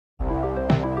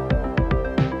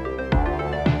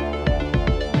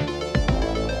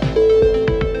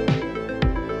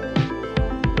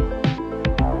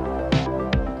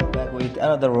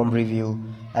another ROM review,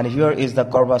 and here is the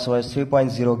Corvus OS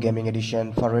 3.0 Gaming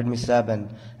Edition for Redmi 7.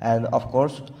 And of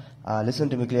course, listen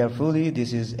to me carefully,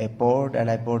 this is a port and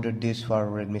I ported this for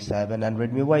Redmi 7 and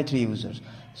Redmi Y3 users.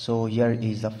 So here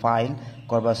is the file,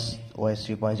 Corvus OS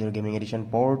 3.0 Gaming Edition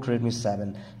port Redmi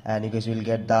 7, and you guys will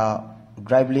get the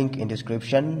drive link in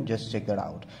description. Just check that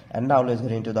out. And now let's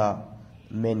get into the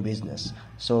main business.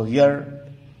 So here,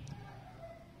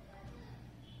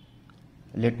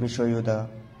 let me show you the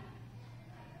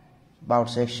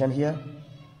about section here,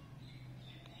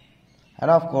 and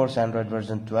of course Android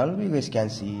version 12 you guys can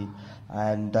see,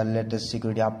 and the latest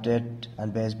security update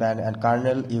and baseband and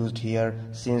kernel used here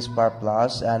since per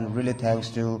plus, and really thanks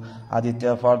to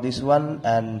Aditya for this one.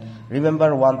 And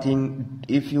remember one thing,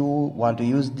 if you want to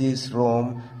use this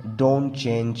ROM, don't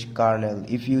change kernel.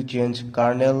 If you change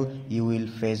kernel you will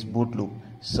face boot loop,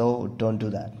 so don't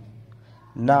do that.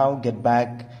 Now get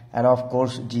back, and of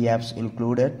course Nikgapps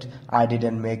included. I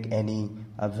didn't make any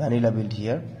vanilla build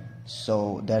here,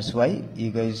 so that's why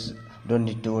you guys don't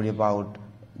need to worry about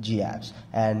Nikgapps.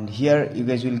 And here you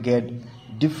guys will get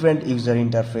different user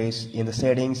interface in the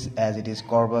settings, as it is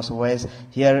Corvus OS.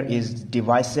 Here is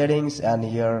device settings and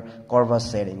here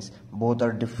Corvus settings. Both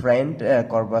are different.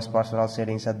 Corvus personal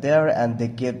settings are there, and they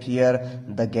kept here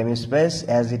the gaming space,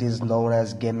 as it is known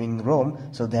as gaming ROM,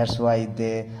 so that's why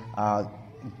they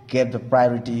gave the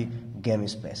priority gaming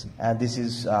space. And this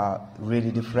is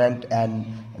really different, and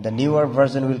the newer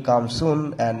version will come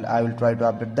soon and I will try to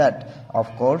update that, of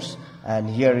course. And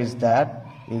here is that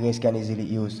you guys can easily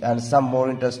use, and some more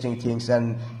interesting things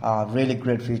and really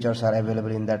great features are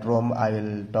available in that ROM I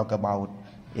will talk about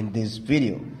in this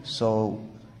video. So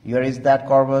here is that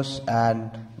Corvus,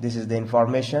 and this is the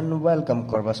information. Welcome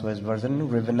Corvus OS version,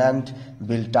 Revenant,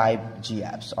 build type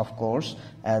Nikgapps, of course.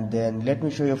 And then let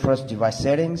me show you first device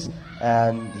settings,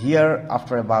 and here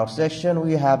after about section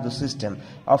we have the system.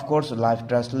 Of course live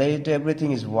translate,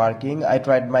 everything is working. I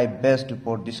tried my best to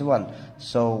port this one,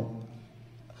 so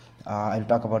I'll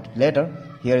talk about it later.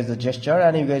 Here is the gesture,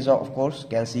 and you guys of course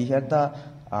can see here the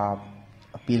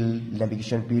pill,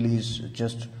 navigation pill is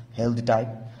just healthy type,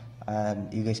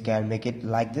 and you guys can make it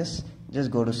like this. Just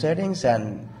go to settings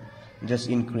and just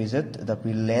increase it, the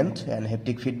pill length, and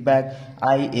haptic feedback,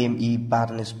 IME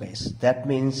button space. That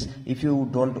means if you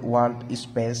don't want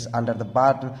space under the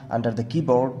button, under the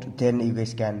keyboard, then you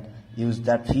guys can use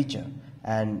that feature.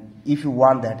 And if you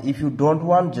want that, if you don't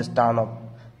want, just turn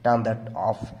that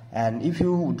off. And if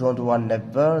you don't want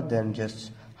navbar, then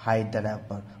just hide the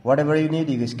navbar. Whatever you need,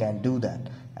 you guys can do that.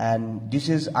 And this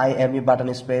is IME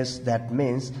button space. That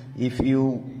means if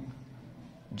you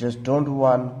just don't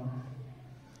want,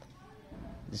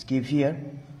 just keep here,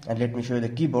 and let me show you the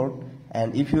keyboard.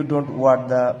 And if you don't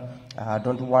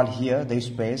want here the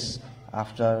space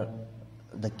after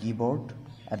the keyboard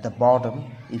at the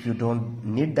bottom, if you don't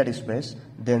need that space,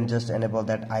 then just enable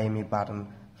that IME button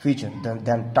feature, then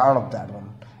turn off that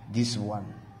one, this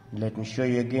one. Let me show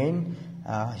you again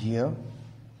here,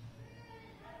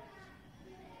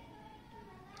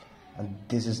 and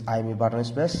this is IME button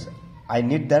space. I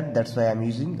need that, that's why I'm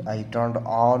using. I turned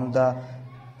on the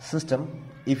system.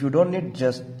 If you don't need,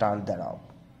 just turn that off.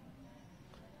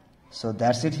 So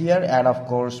that's it here. And of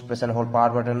course press and hold power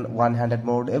button, one-handed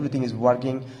mode, everything is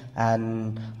working.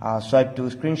 And swipe to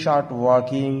screenshot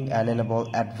working, and enable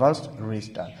advanced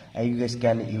restart, and you guys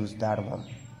can use that one.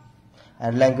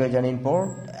 And language and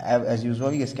import as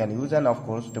usual you guys can use. And of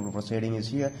course developer setting is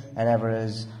here, and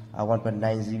average 1.9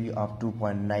 GB of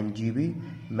 2.9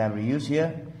 GB memory use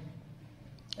here.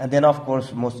 And then of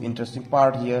course most interesting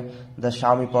part here, the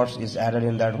Xiaomi ports is added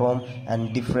in that ROM,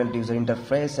 and different user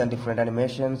interface and different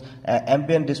animations,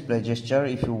 ambient display gesture.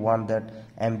 If you want that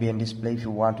ambient display, if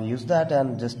you want to use that,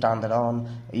 and just turn that on.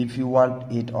 If you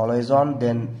want it always on,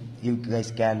 then you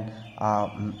guys can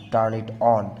turn it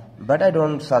on, but I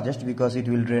don't suggest because it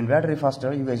will drain battery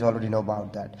faster. You guys already know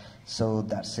about that, so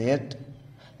that's it.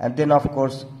 And then of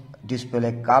course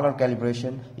display color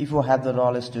calibration. If you have the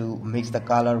knowledge to mix the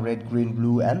color red, green,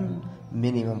 blue, and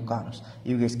minimum colors,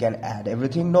 you guys can add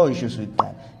everything, no issues with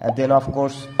that. And then of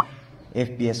course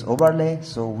FPS overlay,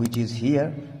 so which is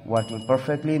here working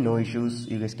perfectly, no issues,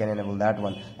 you guys can enable that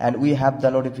one. And we have the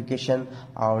notification,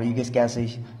 or you guys can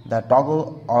see the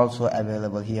toggle also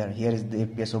available here. Here is the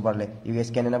FPS overlay, you guys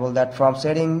can enable that from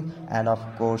setting, and of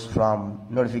course from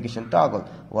notification toggle,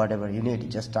 whatever you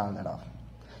need, just turn that off.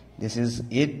 This is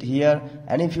it here.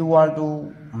 And if you want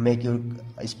to make your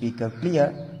speaker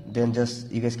clear, then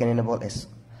just you guys can enable this,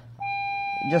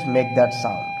 just make that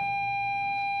sound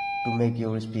to make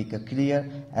your speaker clear.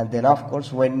 And then of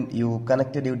course when you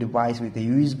connected your device with a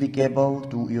USB cable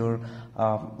to your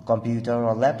computer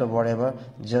or laptop, whatever,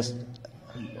 just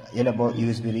enable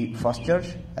USB fast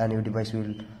charge and your device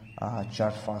will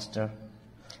charge faster.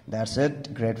 That's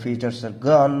it. Great features are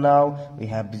gone now. We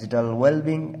have digital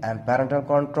well-being and parental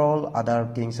control. Other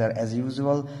things are as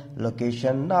usual.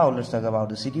 Location. Now let's talk about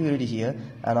the security here.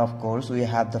 And of course we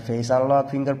have the face unlock,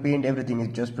 fingerprint. Everything is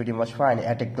just pretty much fine.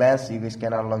 At a glance you guys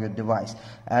can unlock your device.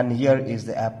 And here is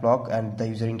the app lock, and the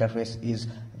user interface is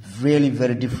really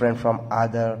very different from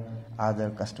other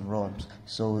custom ROMs.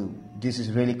 So this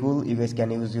is really cool. You guys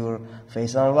can use your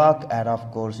face unlock, and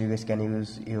of course you guys can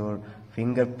use your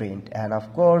fingerprint, and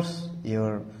of course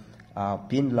your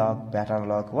pin lock, pattern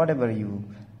lock, whatever you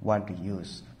want to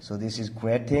use. So this is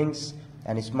great things.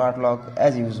 And smart lock,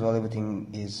 as usual, everything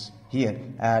is here.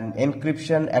 And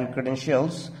encryption and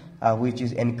credentials, which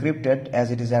is encrypted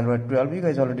as it is Android 12. You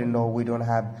guys already know we don't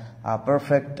have a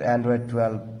perfect Android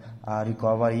 12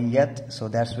 recovery yet, so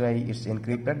that's why it's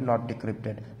encrypted, not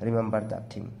decrypted. Remember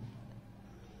that thing.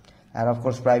 And of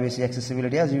course privacy,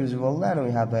 accessibility as usual. And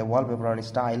we have the wallpaper on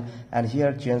style, and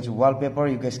here change wallpaper.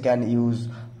 You guys can use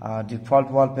default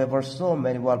wallpaper. So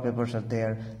many wallpapers are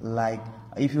there. Like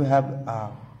if you have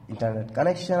internet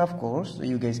connection, of course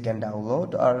you guys can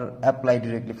download or apply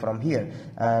directly from here.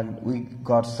 And we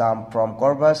got some from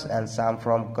Corvus, and some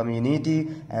from community,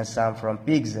 and some from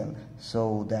Pixel.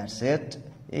 So that's it.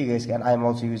 You guys can, I'm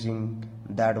also using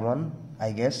that one,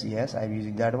 I guess. Yes, I'm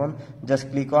using that one.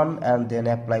 Just click on and then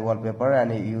apply wallpaper,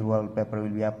 and your wallpaper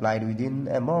will be applied within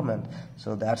a moment.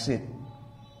 So that's it.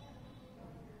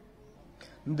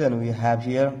 Then we have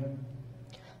here,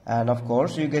 and of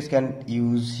course you guys can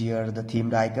use here the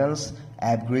themed icons,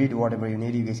 app grid, whatever you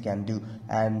need you guys can do.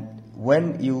 And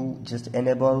when you just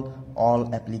enable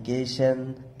all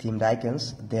application themed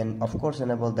icons, then of course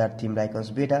enable that themed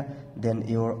icons beta, then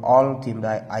your all themed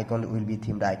icon will be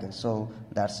themed icons. So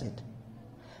that's it.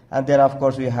 And then of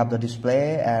course we have the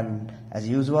display, and as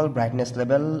usual brightness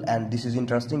level. And this is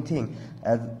interesting thing,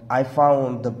 as I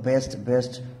found the best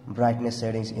brightness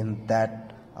settings in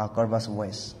that Corvus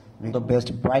OS, the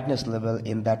best brightness level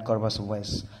in that Corvus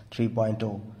OS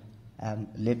 3.0. And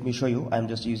let me show you, I'm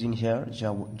just using here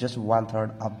just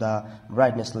 1/3 of the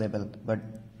brightness level, but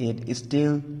it is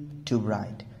still too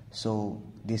bright. So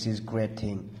this is great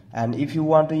thing. And if you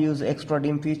want to use extra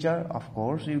dim feature, of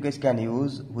course you guys can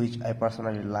use, which I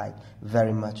personally like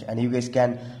very much. And you guys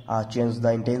can change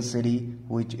the intensity,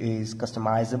 which is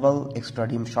customizable, extra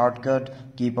dim shortcut,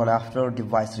 keep on after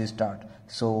device restart.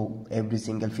 So every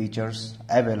single features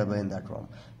available in that ROM.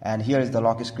 And here is the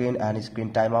lock screen and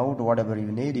screen timeout. Whatever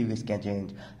you need you guys can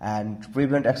change. And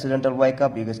prevent accidental wake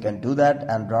up, you guys can do that.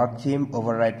 And dark theme,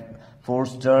 override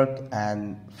force dark,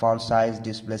 and font size,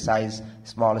 display size,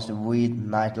 smallest width,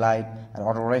 night light, and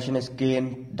authorization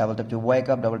screen, double tap to wake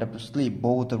up, double tap to sleep,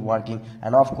 both are working.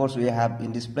 And of course we have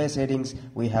in display settings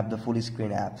we have the full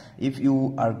screen app. If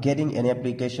you are getting any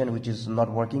application which is not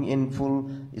working in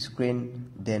full screen,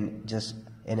 then just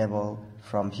enable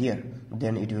from here,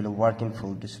 then it will work in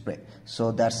full display.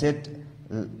 So that's it.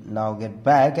 Now get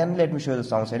back and let me show you the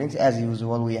sound settings. As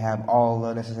usual we have all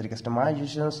the necessary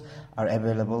customizations are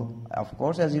available. Of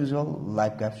course as usual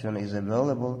live caption is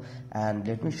available. And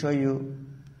let me show you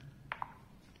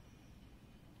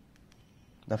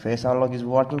the face unlock is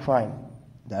working fine.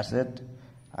 That's it.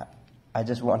 I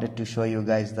just wanted to show you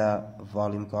guys the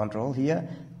volume control here,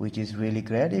 which is really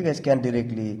great. You guys can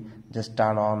directly just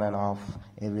turn on and off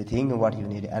everything what you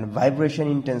need. And vibration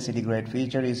intensity, great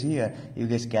feature is here. You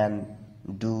guys can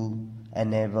do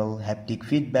enable haptic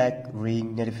feedback,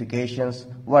 ring notifications,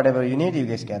 whatever you need you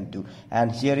guys can do.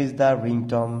 And here is the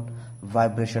ringtone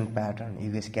vibration pattern.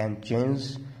 You guys can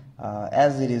change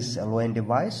as it is a low-end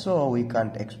device, so we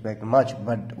can't expect much,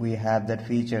 but we have that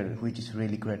feature which is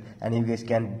really great. And you guys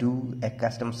can do a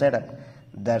custom setup.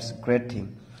 That's a great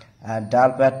thing. And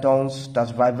dial pad tones,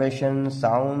 touch vibration,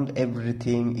 sound,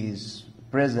 everything is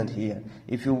present here.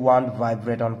 If you want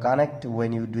vibrate on connect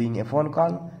when you're doing a phone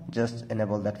call, just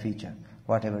enable that feature,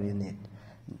 whatever you need.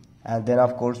 And then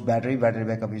of course battery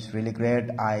backup is really great.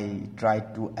 I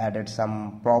tried to add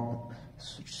some prop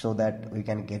so that we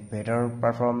can get better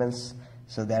performance,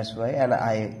 so that's why, and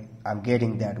I'm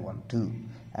getting that one too.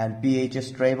 And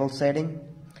PHS travel setting,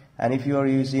 and if you are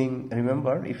using,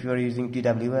 remember if you are using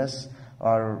TWS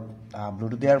or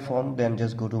Bluetooth earphone, then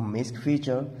just go to MISC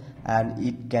feature and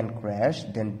it can crash,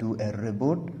 then do a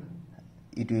reboot,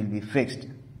 it will be fixed.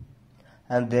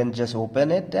 And then just open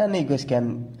it and you guys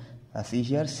can see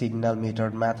here signal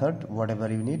metered method,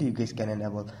 whatever you need you guys can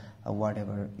enable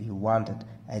whatever you wanted.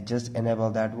 I just enable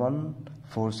that one,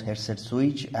 force headset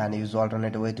switch and use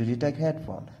alternate way to detect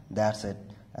headphone. That's it.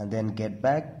 And then get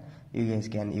back You guys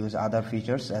can use other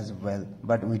features as well,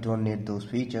 but we don't need those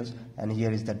features. And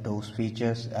here is the those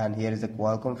features, and here is the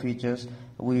Qualcomm features.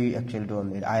 We actually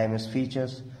don't need IMS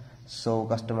features. So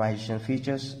customization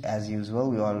features, as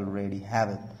usual, we already have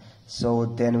it. So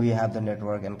then we have the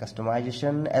network and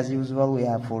customization. As usual, we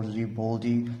have 4G,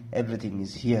 VoLTE, everything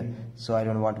is here. So I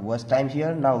don't want to waste time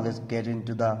here. Now let's get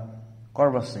into the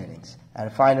Corvus settings.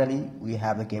 And finally, we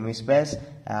have the gaming space.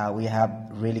 We have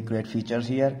really great features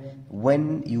here.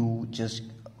 When you just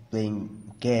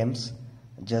playing games,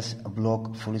 just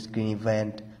block full screen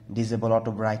event, disable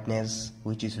auto brightness,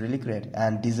 which is really great,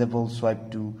 and disable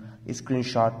swipe to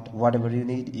screenshot. Whatever you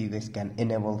need, you guys can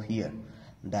enable here.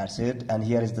 That's it. And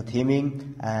here is the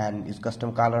theming, and use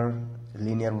custom color,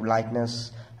 linear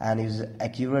lightness, and use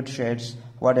accurate shades,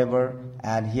 whatever.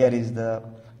 And here is the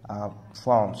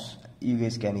fonts. You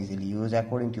guys can easily use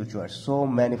according to your choice. So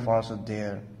many fonts are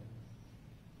there.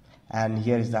 And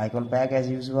here is the icon pack, as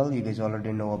usual. You guys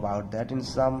already know about that. In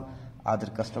some other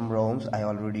custom ROMs, I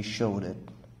already showed it.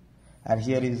 And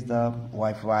here is the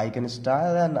Wi-Fi icon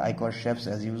style and icon shapes,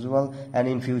 as usual. And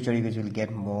in future, you guys will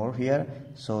get more here,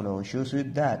 so no issues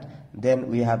with that. Then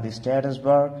we have the status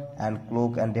bar and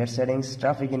clock and date settings,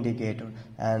 traffic indicator.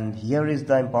 And here is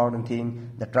the important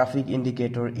thing: the traffic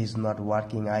indicator is not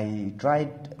working. I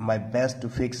tried my best to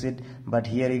fix it, but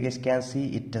here you guys can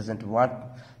see it doesn't work.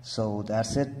 So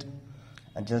that's it.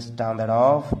 And just turn that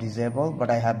off, disable. But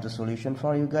I have the solution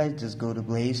for you guys. Just go to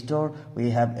Play Store. We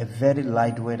have a very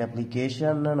lightweight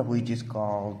application which is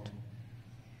called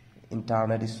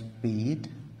Internet Speed.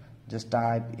 Just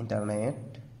type internet,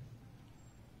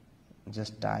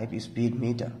 just type speed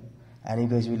meter, and you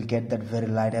guys will get that very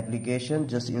light application.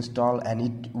 Just install and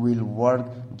it will work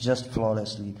just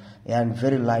flawlessly. And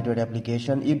very lightweight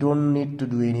application, you don't need to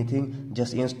do anything.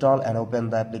 Just install and open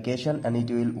the application and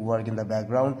it will work in the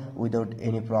background without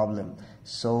any problem.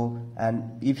 So,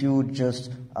 and if you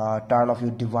just turn off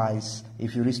your device,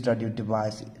 if you restart your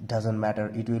device, it doesn't matter,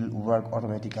 it will work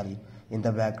automatically in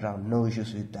the background. No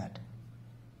issues with that.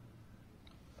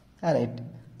 And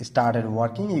it started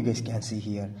working, you guys can see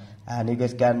here. And you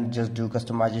guys can just do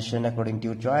customization according to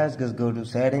your choice. Just go to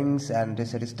settings and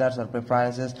reset stars or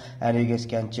preferences, and you guys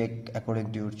can check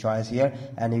according to your choice here,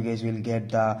 and you guys will get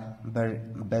the very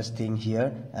best thing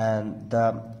here. And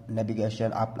the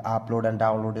navigation, upload and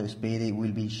download speed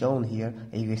will be shown here.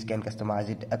 You guys can customize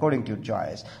it according to your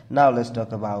choice. Now let's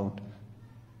talk about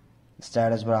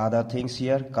status bar, other things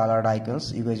here. Colored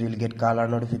icons, you guys will get color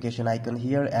notification icon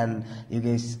here, and you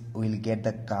guys will get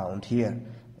the count here.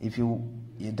 If you,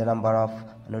 the number of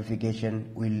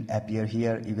notification will appear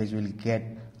here, you guys will get.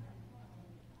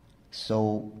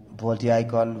 So VoLTE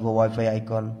icon, Wi-Fi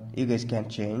icon, you guys can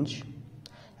change,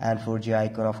 and 4G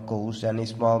icon, of course, and a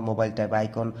small mobile type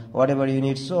icon, whatever you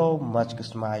need. So much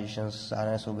customizations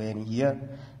are so many here.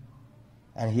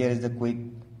 And here is the quick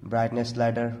brightness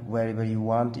slider. Wherever you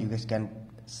want, you guys can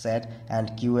set. And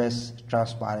QS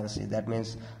transparency, that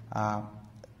means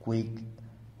quick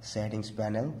settings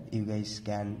panel. You guys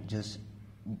can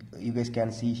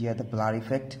see here the blur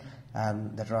effect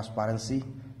and the transparency.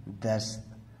 That's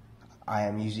I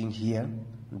am using here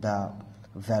the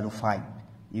value 5.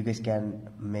 You guys can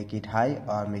make it high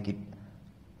or make it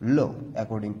low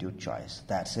according to your choice.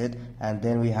 That's it. And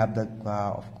then we have the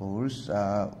of course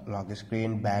lock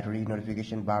screen, battery,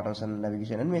 notification buttons, and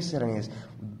navigation and miscellaneous.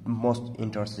 Most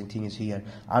interesting thing is here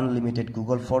unlimited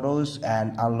Google Photos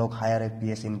and unlock higher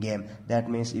FPS in game. That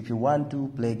means if you want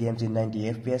to play games in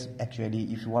 90 FPS, actually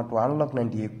if you want to unlock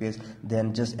 90 FPS,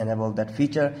 then just enable that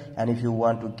feature. And if you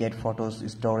want to get photos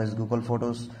storage, Google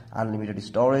Photos unlimited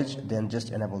storage, then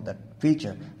just enable that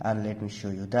feature. And let me show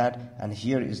you that. And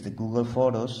here is the Google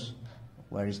Photos.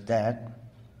 Where is that?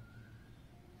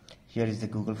 Here is the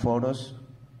Google Photos,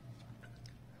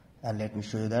 and let me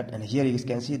show you that. And here you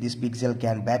can see this pixel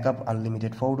can back up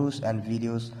unlimited photos and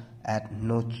videos at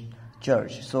no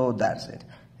charge. So that's it,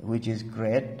 which is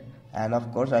great. And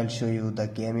of course I'll show you the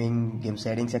game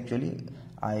settings. Actually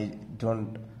I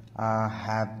don't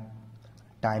have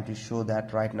time to show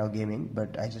that right now gaming,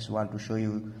 but I just want to show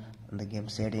you the game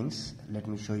settings. Let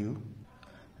me show you.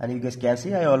 And you guys can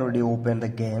see I already opened the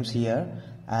games here,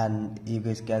 and you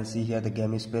guys can see here the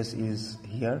gaming space is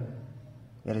here.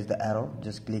 Here is the arrow,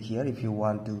 just click here if you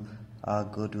want to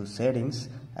go to settings.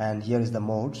 And here is the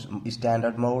modes: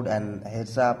 standard mode and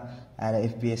heads up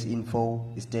and FPS info,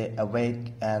 stay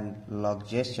awake and log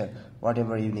gesture,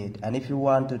 whatever you need. And if you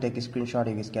want to take a screenshot,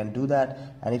 you guys can do that.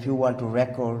 And if you want to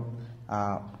record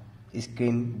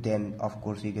screen, then of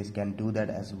course you guys can do that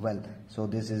as well. So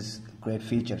this is great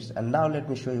features. And now let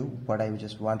me show you what I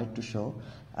just wanted to show.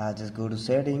 Just go to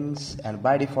settings, and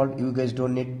by default you guys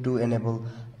don't need to enable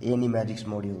any Magix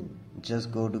module.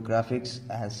 Just go to graphics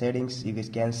and settings. You guys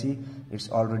can see it's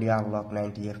already unlocked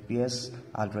 90 fps,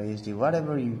 ultra HD,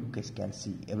 whatever you guys can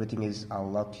see, everything is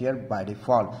unlocked here by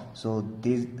default. So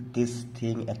this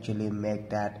thing actually make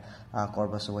that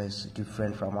Corvus OS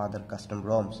different from other custom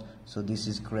ROMs. So this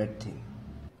is great thing.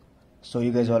 So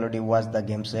you guys already watched the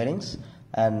game settings,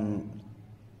 and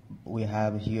we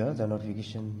have here the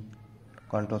notification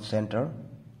control center.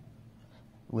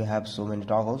 We have so many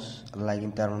toggles like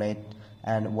internet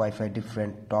and Wi-Fi,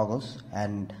 different toggles,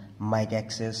 and mic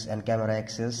access and camera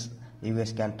access. You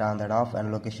guys can turn that off,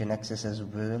 and location access as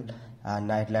well,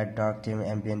 night light, dark theme,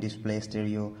 ambient display,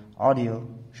 stereo, audio,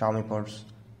 Xiaomi ports,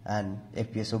 and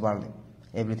FPS overlay.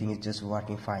 Everything is just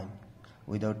working fine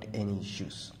without any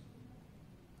issues.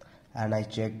 And I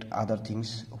checked other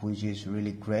things which is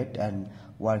really great and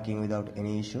working without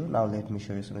any issue. Now let me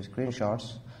show you some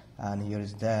screenshots, and here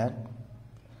is that.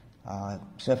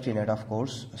 Safety net, of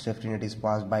course, safety net is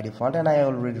passed by default, and I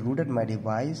already rooted my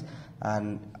device,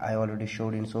 and I already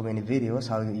showed in so many videos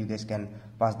how you guys can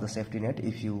pass the safety net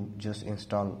if you just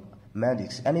install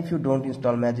Magix. And if you don't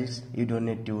install Magix, you don't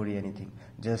need to worry anything,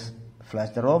 just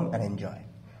flash the ROM and enjoy.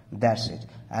 That's it.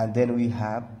 And then we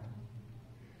have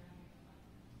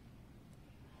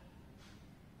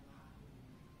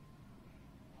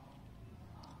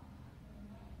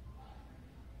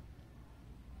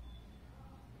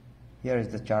here is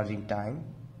the charging time.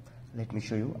 Let me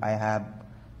show you. I had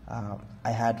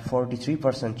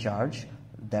 43% charge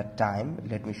that time.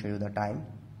 Let me show you the time.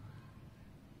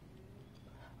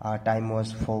 Time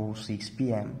was 4:06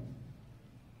 p.m.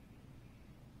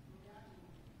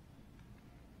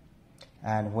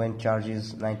 and when charge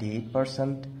is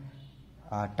 98%,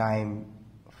 time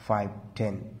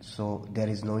 5:10. So there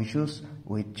is no issues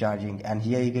with charging. And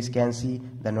here you guys can see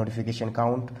the notification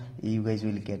count. You guys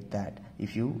will get that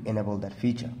if you enable that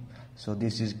feature. So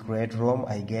this is great ROM,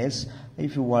 I guess.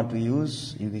 If you want to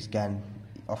use, you guys can,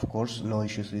 of course, no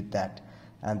issues with that.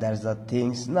 And that's the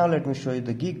things. Now let me show you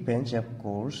the Geekbench, of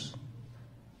course,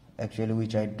 actually,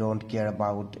 which I don't care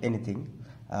about anything.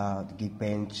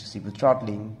 Geekbench, CPU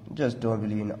throttling, just don't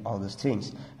believe in all those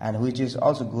things, and which is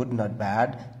also good, not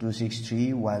bad.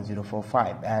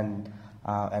 263.1045 and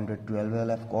Android 12L,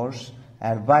 of course.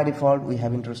 And by default we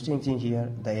have interesting thing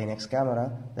here, the NX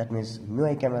camera. That means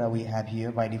MIUI camera we have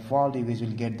here. By default you guys will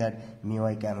get that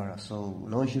MIUI camera, so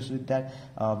no issues with that.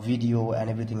 Video and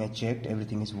everything I checked,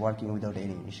 everything is working without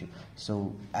any issue.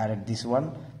 So added this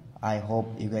one. I hope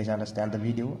you guys understand the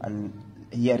video. And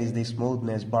here is the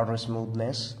smoothness, border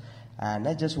smoothness. And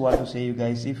I just want to say, you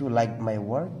guys, if you like my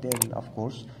work, then of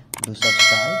course do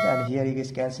subscribe. And here you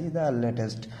guys can see the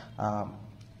latest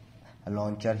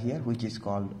launcher here, which is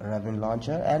called Raven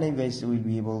launcher. And you guys will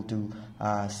be able to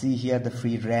see here the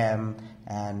free RAM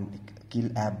and kill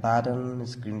app button,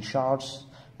 screenshots,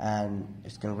 and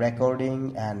screen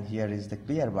recording, and here is the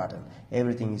clear button.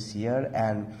 Everything is here,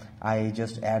 and I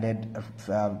just added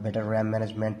better RAM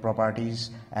management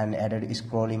properties and added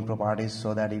scrolling properties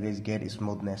so that you guys get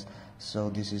smoothness.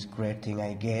 So this is great thing,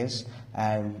 I guess.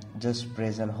 And just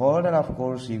press and hold, and of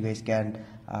course you guys can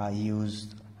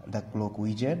use the clock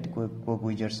widget. Clock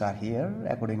widgets are here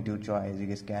according to choice. You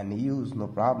guys can use, no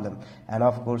problem. And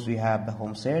of course we have the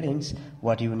home settings.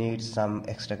 What you need, some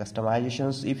extra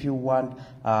customizations. If you want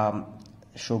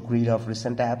show grid of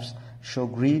recent apps,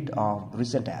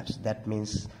 that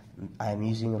means I am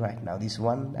using right now this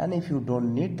one. And if you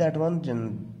don't need that one,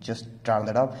 then just turn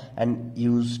that off and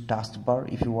use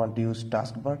taskbar. If you want to use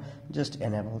taskbar, just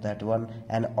enable that one.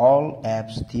 And all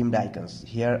apps themed icons,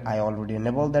 here I already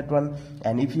enabled that one.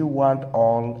 And if you want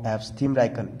all apps themed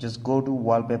icon, just go to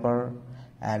wallpaper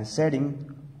and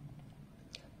setting,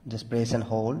 just press and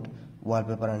hold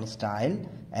wallpaper and style,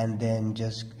 and then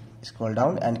just scroll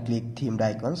down and click themed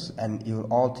icons, and your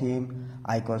all theme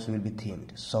icons will be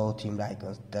themed. So themed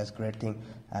icons, that's great thing.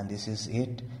 And this is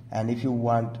it. And if you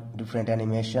want different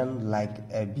animation like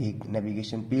a big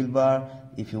navigation pill bar,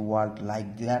 if you want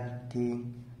like that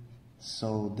thing,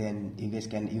 so then you guys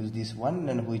can use this one,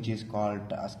 and which is called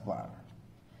taskbar.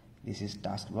 This is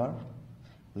taskbar,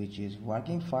 which is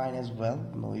working fine as well,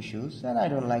 no issues. And I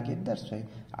don't like it, that's why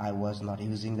I was not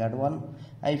using that one.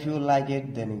 And if you like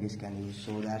it, then you guys can use.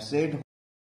 So that's it.